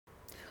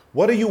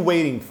What are you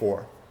waiting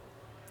for?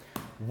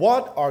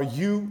 What are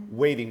you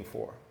waiting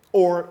for?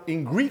 Or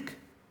in Greek,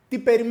 τι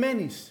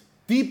περιμένεις?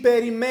 Τι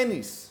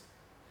περιμένεις?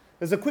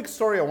 There's a quick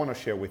story I want to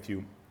share with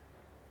you.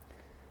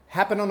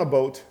 Happened on a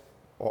boat,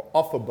 or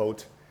off a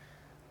boat,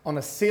 on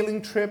a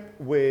sailing trip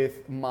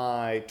with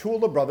my two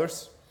older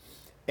brothers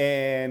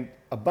and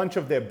a bunch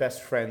of their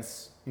best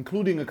friends,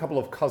 including a couple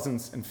of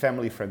cousins and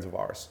family friends of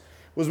ours.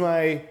 It was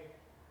my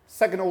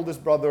second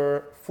oldest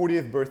brother,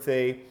 40th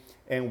birthday,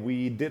 and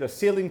we did a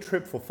sailing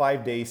trip for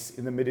 5 days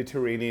in the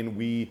Mediterranean.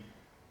 We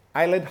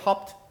island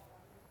hopped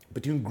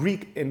between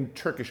Greek and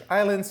Turkish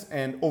islands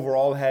and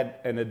overall had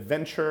an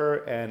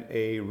adventure and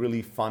a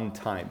really fun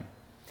time.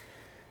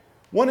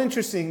 One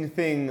interesting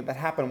thing that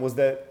happened was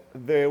that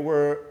there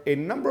were a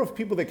number of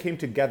people that came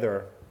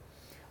together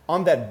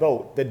on that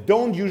boat that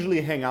don't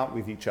usually hang out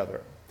with each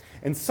other.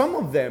 And some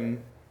of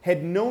them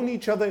had known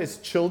each other as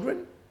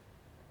children,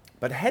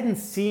 but hadn't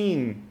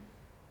seen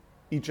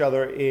each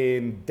other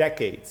in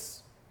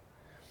decades.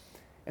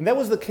 And that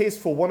was the case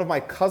for one of my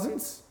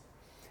cousins,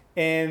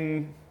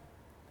 and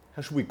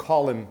how should we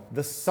call him?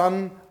 The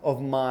son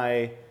of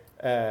my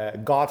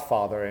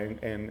godfather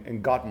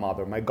and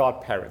godmother, my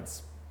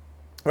godparents.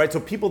 Right, so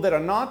people that are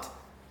not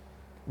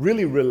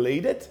really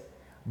related,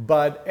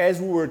 but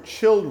as we were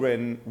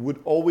children, would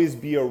always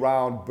be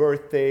around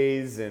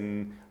birthdays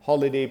and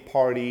holiday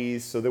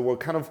parties. So they were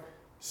kind of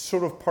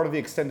sort of part of the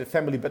extended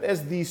family. But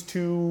as these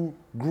two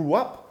grew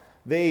up,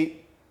 they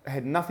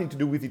had nothing to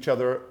do with each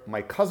other.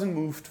 My cousin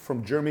moved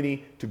from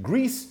Germany to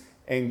Greece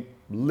and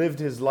lived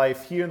his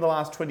life here in the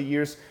last 20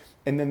 years.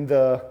 And then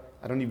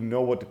I don't even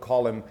know what to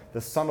call him, the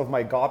son of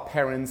my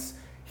godparents,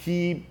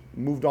 he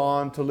moved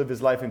on to live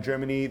his life in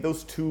Germany.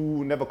 Those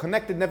two never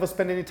connected, never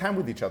spent any time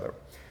with each other.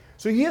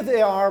 So here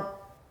they are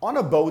on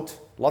a boat,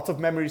 lots of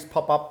memories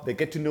pop up, they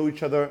get to know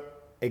each other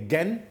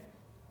again.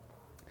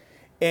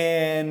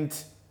 And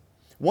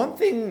one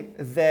thing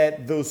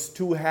that those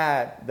two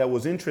had that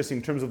was interesting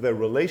in terms of their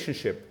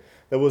relationship,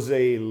 there was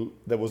a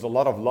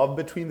lot of love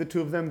between the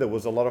two of them, there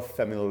was a lot of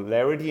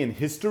familiarity and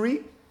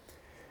history,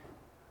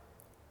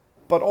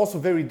 but also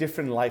very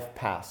different life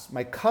paths.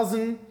 My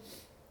cousin,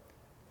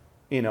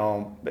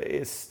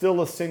 is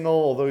still a single,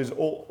 although he's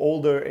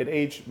older at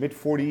age,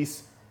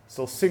 mid-40s,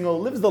 still single,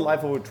 lives the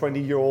life of a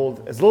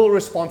 20-year-old, as little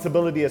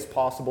responsibility as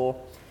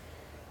possible,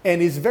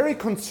 and is very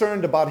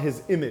concerned about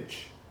his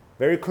image,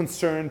 very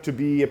concerned to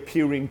be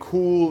appearing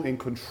cool, in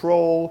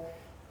control,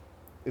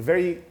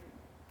 very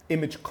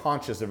image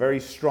conscious, a very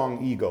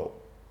strong ego.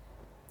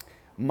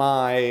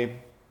 My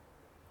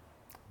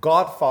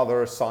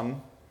godfather's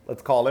son,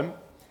 let's call him,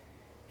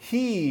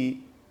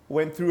 he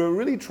went through a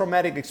really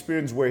traumatic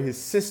experience where his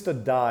sister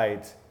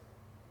died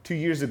 2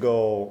 years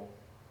ago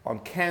on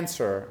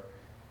cancer.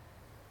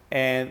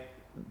 And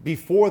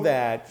before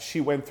that,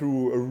 she went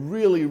through a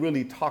really,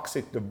 really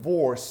toxic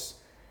divorce.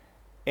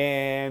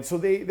 And so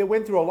they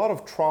went through a lot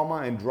of trauma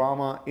and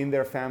drama in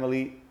their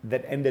family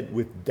that ended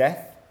with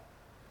death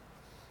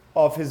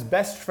of his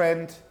best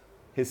friend,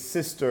 his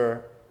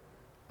sister,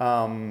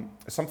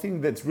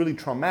 something that's really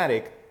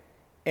traumatic.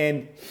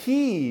 And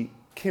he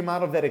came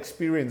out of that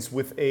experience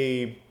with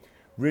a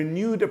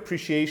renewed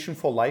appreciation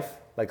for life,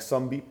 like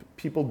some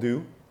people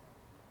do,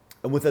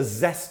 and with a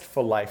zest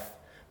for life,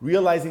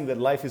 realizing that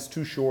life is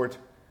too short,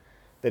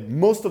 that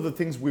most of the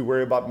things we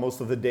worry about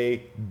most of the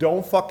day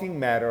don't fucking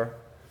matter,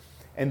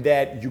 and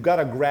that you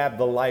gotta grab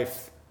the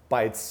life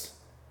by its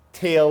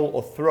tail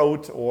or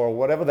throat or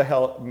whatever the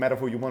hell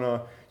metaphor you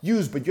wanna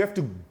use, but you have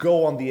to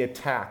go on the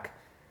attack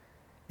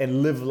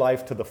and live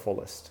life to the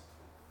fullest.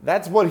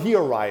 That's what he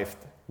arrived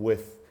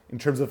with in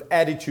terms of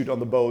attitude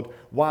on the boat,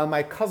 while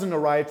my cousin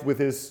arrived with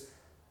his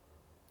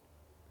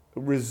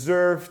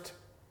reserved,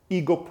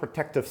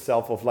 ego-protective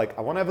self of like,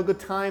 I want to have a good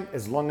time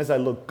as long as I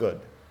look good.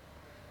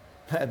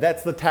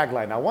 That's the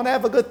tagline. I want to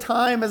have a good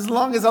time as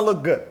long as I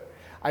look good.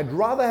 I'd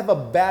rather have a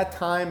bad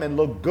time and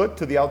look good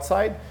to the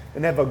outside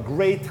than have a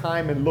great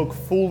time and look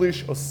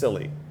foolish or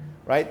silly,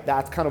 right?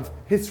 That's kind of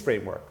his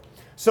framework.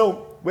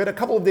 So we had a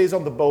couple of days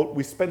on the boat.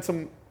 We spent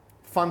some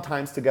fun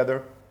times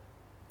together.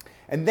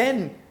 And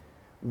then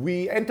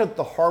we entered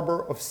the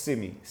harbor of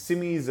Symi.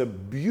 Symi is a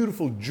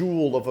beautiful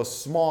jewel of a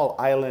small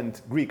island,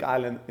 Greek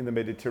island in the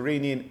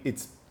Mediterranean.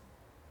 It's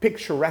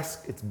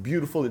picturesque, it's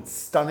beautiful, it's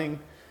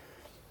stunning.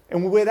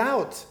 And we went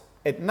out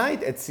at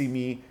night at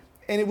Symi,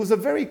 and it was a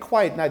very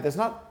quiet night. There's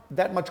not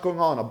that much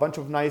going on. A bunch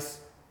of nice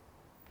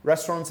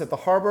restaurants at the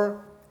harbor,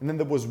 and then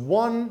there was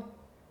one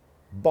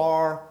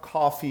bar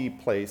coffee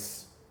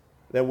place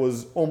that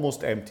was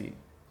almost empty.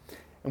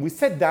 And we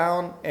sat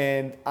down,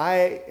 and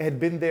I had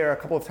been there a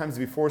couple of times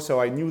before, so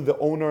I knew the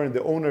owner, and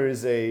the owner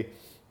is an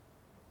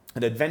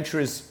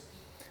adventurous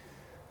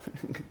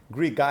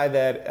Greek guy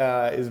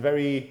that is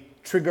very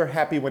trigger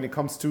happy when it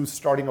comes to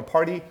starting a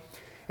party.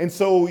 And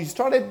so he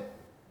started,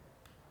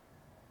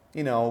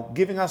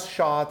 giving us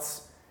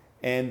shots,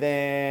 and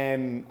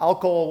then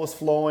alcohol was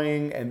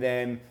flowing, and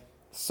then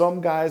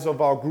some guys of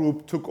our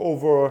group took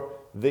over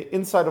the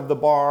inside of the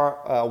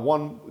bar.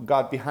 One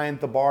got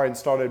behind the bar and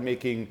started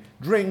making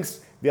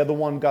drinks. The other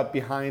one got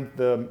behind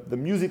the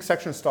music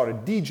section,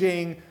 started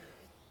DJing.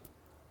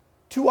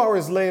 2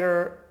 hours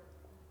later,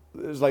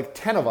 there's like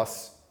 10 of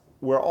us.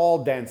 We're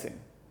all dancing.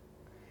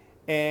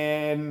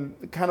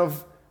 And kind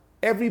of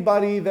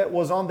everybody that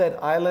was on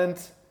that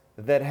island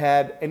that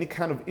had any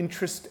kind of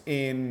interest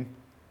in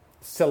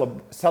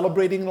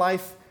celebrating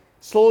life,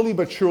 slowly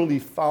but surely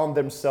found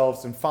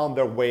themselves and found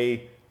their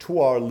way to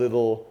our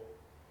little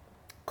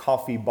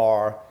coffee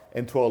bar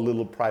and to our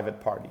little private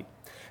party.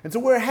 And so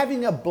we're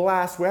having a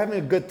blast, we're having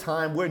a good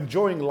time, we're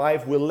enjoying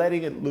life, we're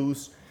letting it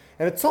loose.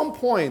 And at some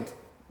point,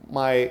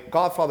 my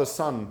godfather's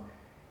son,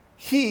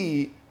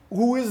 he,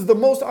 who is the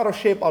most out of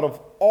shape out of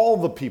all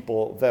the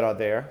people that are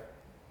there,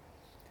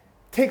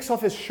 takes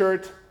off his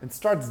shirt and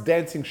starts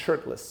dancing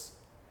shirtless.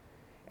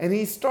 And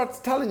he starts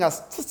telling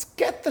us, just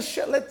get the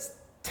shirt, let's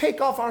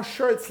take off our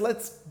shirts,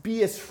 let's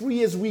be as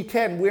free as we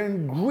can. We're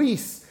in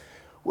Greece.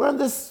 We're on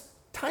this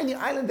tiny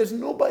island, there's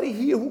nobody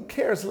here, who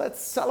cares? Let's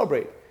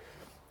celebrate.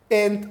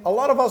 And a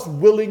lot of us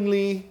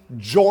willingly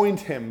joined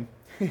him,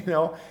 you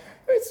know.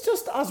 It's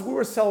just us, we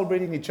were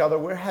celebrating each other,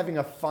 we're having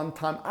a fun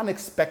time,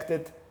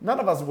 unexpected. None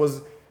of us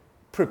was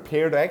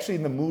prepared, actually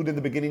in the mood in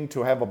the beginning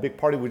to have a big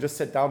party. We just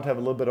sat down to have a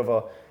little bit of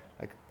a,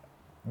 like,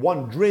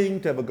 one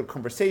drink, to have a good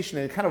conversation,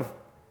 and it kind of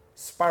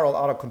spiraled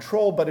out of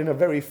control, but in a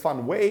very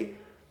fun way.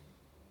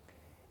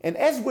 And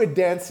as we're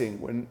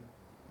dancing, when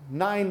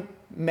 9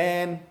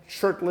 men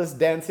shirtless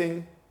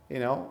dancing, you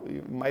know,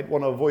 you might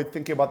want to avoid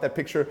thinking about that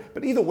picture,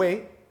 but either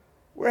way,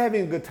 we're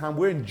having a good time,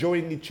 we're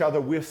enjoying each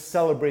other, we're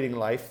celebrating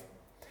life.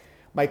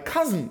 My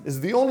cousin is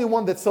the only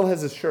one that still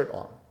has his shirt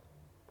on.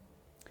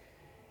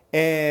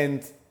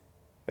 And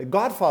my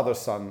godfather's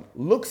son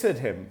looks at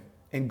him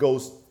and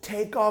goes,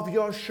 take off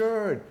your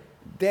shirt.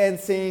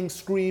 Dancing,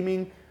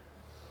 screaming,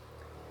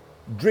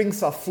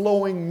 drinks are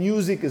flowing,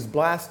 music is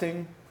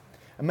blasting.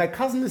 And my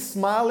cousin is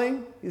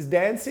smiling, he's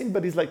dancing,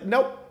 but he's like,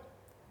 nope,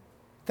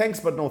 thanks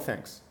but no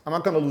thanks. I'm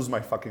not gonna lose my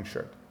fucking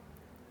shirt.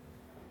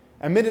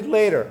 A minute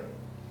later,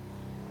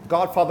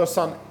 godfather's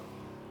son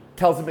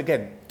tells him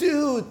again,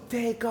 dude,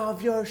 take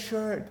off your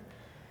shirt.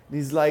 And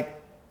he's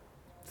like,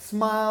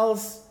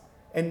 smiles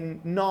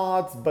and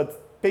nods,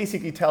 but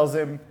basically tells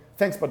him,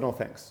 thanks but no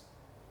thanks.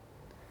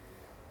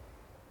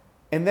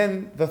 And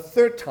then the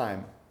third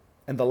time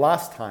and the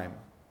last time,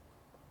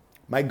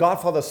 my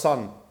godfather's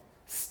son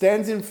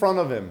stands in front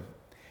of him,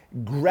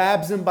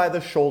 grabs him by the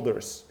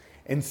shoulders,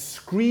 and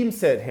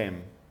screams at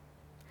him,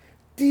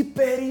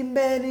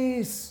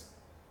 Tiperimenis,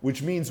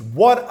 which means,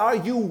 what are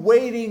you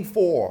waiting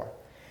for?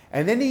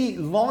 And then he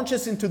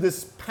launches into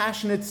this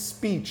passionate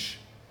speech,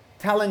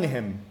 telling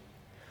him,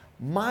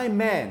 my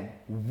man,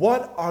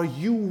 what are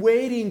you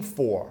waiting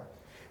for?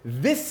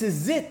 This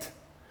is it.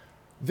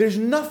 There's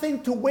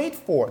nothing to wait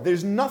for.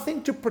 There's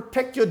nothing to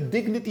protect your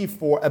dignity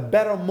for, a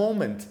better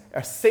moment,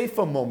 a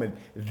safer moment.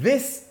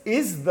 This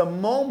is the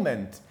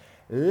moment.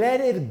 Let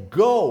it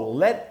go.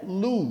 Let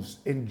loose.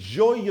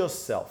 Enjoy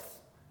yourself.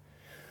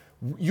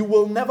 You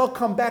will never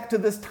come back to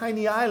this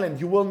tiny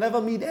island. You will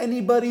never meet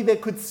anybody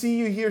that could see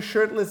you here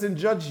shirtless and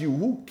judge you.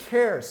 Who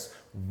cares?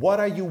 What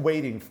are you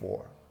waiting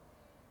for?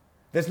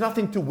 There's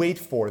nothing to wait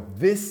for.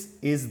 This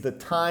is the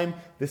time.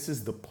 This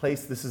is the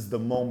place. This is the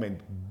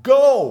moment.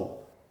 Go!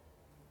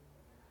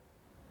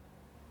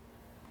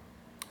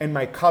 And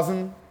my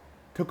cousin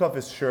took off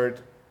his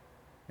shirt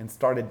and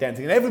started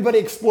dancing. And everybody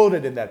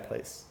exploded in that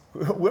place.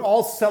 We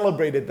all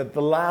celebrated that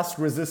the last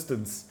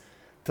resistance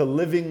to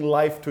living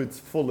life to its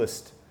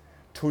fullest,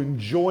 to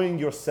enjoying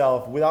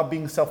yourself without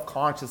being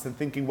self-conscious and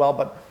thinking, well,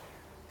 but,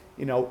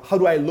 you know, how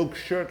do I look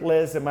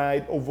shirtless? Am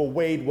I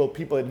overweight? Will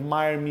people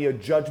admire me or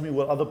judge me?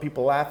 Will other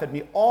people laugh at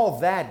me? All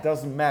that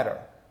doesn't matter.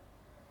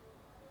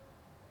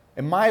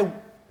 Am I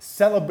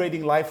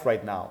celebrating life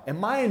right now?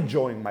 Am I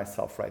enjoying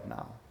myself right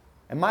now?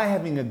 Am I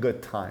having a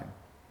good time?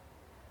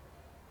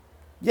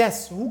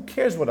 Yes, who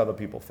cares what other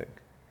people think?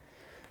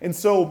 And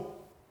so,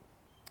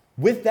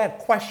 with that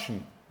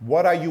question,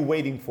 what are you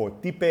waiting for?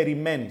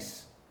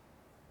 Tiperimenis.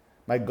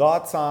 My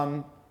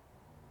godson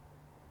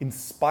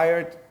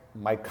inspired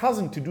my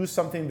cousin to do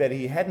something that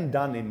he hadn't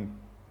done in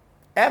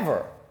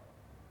ever,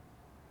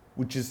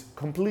 which is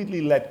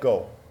completely let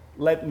go,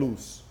 let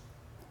loose.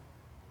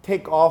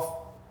 Take off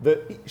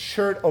the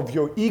shirt of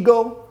your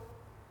ego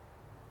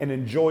and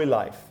enjoy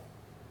life.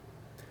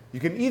 You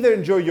can either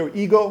enjoy your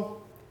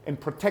ego and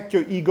protect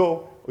your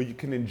ego, or you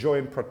can enjoy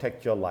and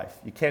protect your life.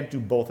 You can't do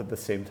both at the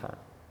same time.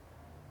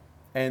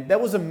 And that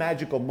was a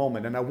magical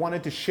moment, and I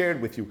wanted to share it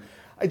with you.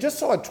 I just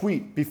saw a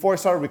tweet before I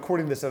started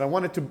recording this, and I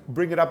wanted to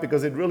bring it up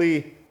because it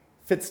really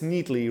fits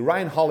neatly.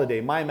 Ryan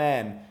Holiday, my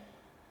man,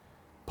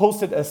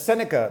 posted a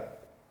Seneca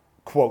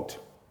quote,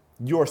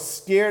 "You're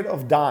scared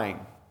of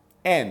dying.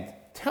 And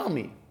tell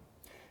me,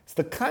 is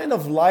the kind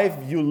of life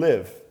you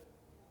live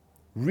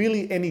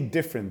really any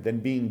different than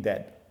being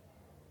dead?"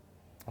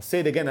 I'll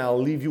say it again, and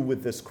I'll leave you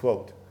with this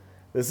quote.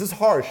 This is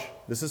harsh.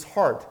 This is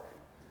hard.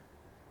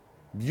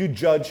 You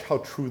judge how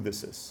true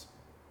this is.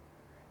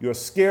 You're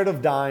scared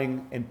of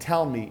dying, and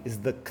tell me, is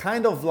the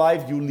kind of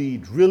life you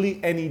lead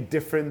really any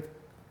different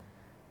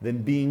than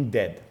being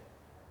dead?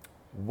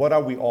 What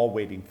are we all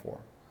waiting for?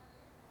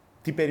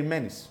 Τι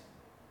περιμένεις?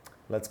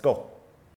 Let's go.